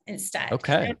idea instead.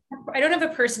 Okay. I don't have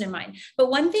a person in mind, but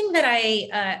one thing that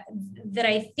I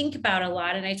think about a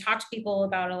lot, and I talk to people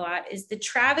about a lot, is the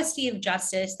travesty of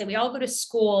justice that we all go to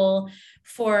school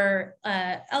for,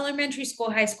 elementary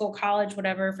school, high school, college,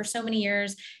 whatever, for so many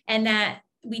years, and that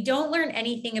we don't learn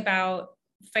anything about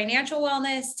financial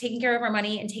wellness, taking care of our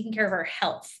money, and taking care of our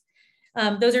health.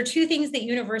 Those are two things that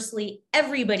universally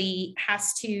everybody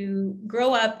has to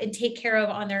grow up and take care of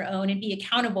on their own and be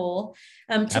accountable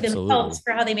to Absolutely. themselves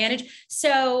for how they manage.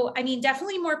 So, I mean,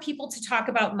 definitely more people to talk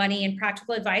about money and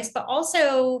practical advice, but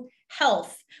also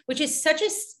health, which is such a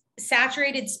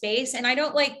saturated space. And I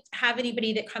don't like have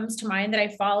anybody that comes to mind that I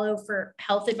follow for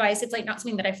health advice. It's like not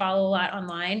something that I follow a lot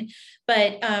online,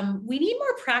 but we need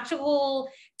more practical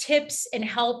tips and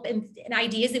help and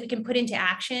ideas that we can put into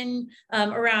action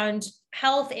around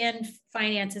health and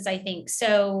finances, I think.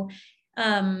 So,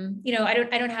 I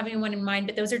don't have anyone in mind,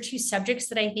 but those are two subjects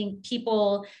that I think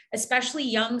people, especially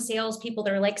young salespeople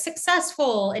that are like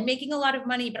successful and making a lot of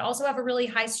money, but also have a really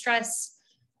high stress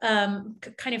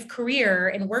kind of career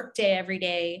and work day every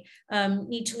day,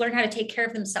 need to learn how to take care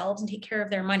of themselves and take care of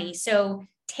their money. So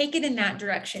take it in that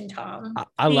direction, Tom.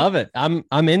 I love it. I'm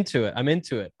into it. I'm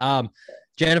into it.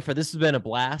 Jennifer, this has been a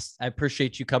blast. I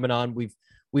appreciate you coming on.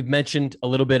 We've mentioned a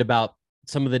little bit about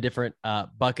some of the different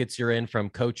buckets you're in,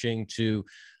 from coaching to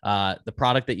the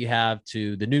product that you have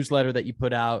to the newsletter that you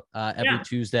put out every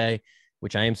Tuesday,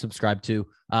 which I am subscribed to.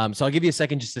 So I'll give you a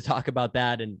second just to talk about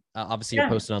that. And obviously you're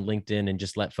posting on LinkedIn, and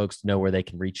just let folks know where they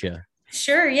can reach you.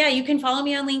 Sure. Yeah. You can follow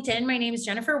me on LinkedIn. My name is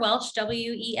Jennifer Welsh,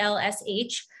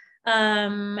 WELSH.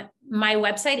 My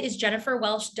website is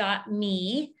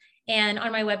jenniferwelsh.me. And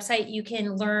on my website, you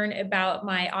can learn about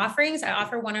my offerings. I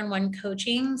offer one-on-one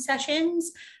coaching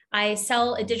sessions. I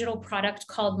sell a digital product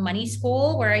called Money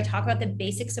School, where I talk about the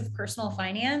basics of personal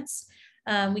finance.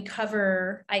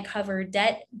 I cover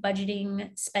debt,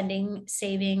 budgeting, spending,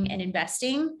 saving, and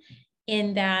investing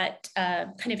in that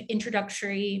kind of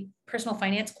introductory personal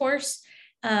finance course.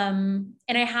 And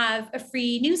I have a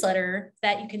free newsletter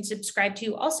that you can subscribe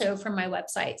to also from my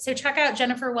website. So check out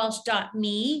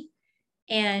jenniferwelsh.me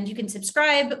and you can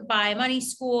subscribe, buy Money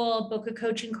School, book a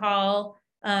coaching call,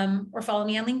 or follow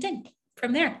me on LinkedIn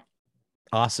from there.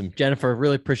 Awesome. Jennifer,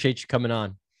 really appreciate you coming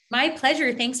on. My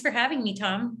pleasure. Thanks for having me,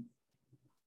 Tom.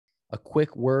 A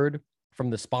quick word from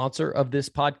the sponsor of this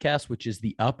podcast, which is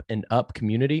the Up and Up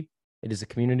community. It is a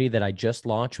community that I just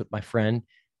launched with my friend,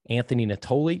 Anthony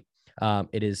Natoli.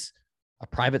 It is a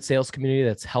private sales community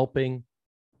that's helping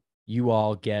you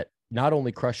all get not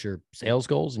only crush your sales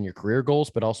goals and your career goals,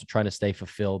 but also trying to stay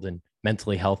fulfilled and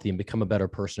mentally healthy and become a better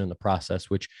person in the process,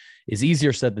 which is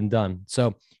easier said than done.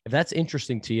 So if that's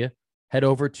interesting to you, head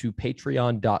over to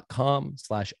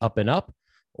patreon.com/upandup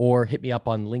or hit me up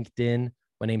on LinkedIn.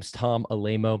 My name's Tom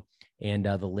Alemo, and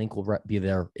the link will be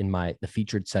there in the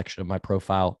featured section of my profile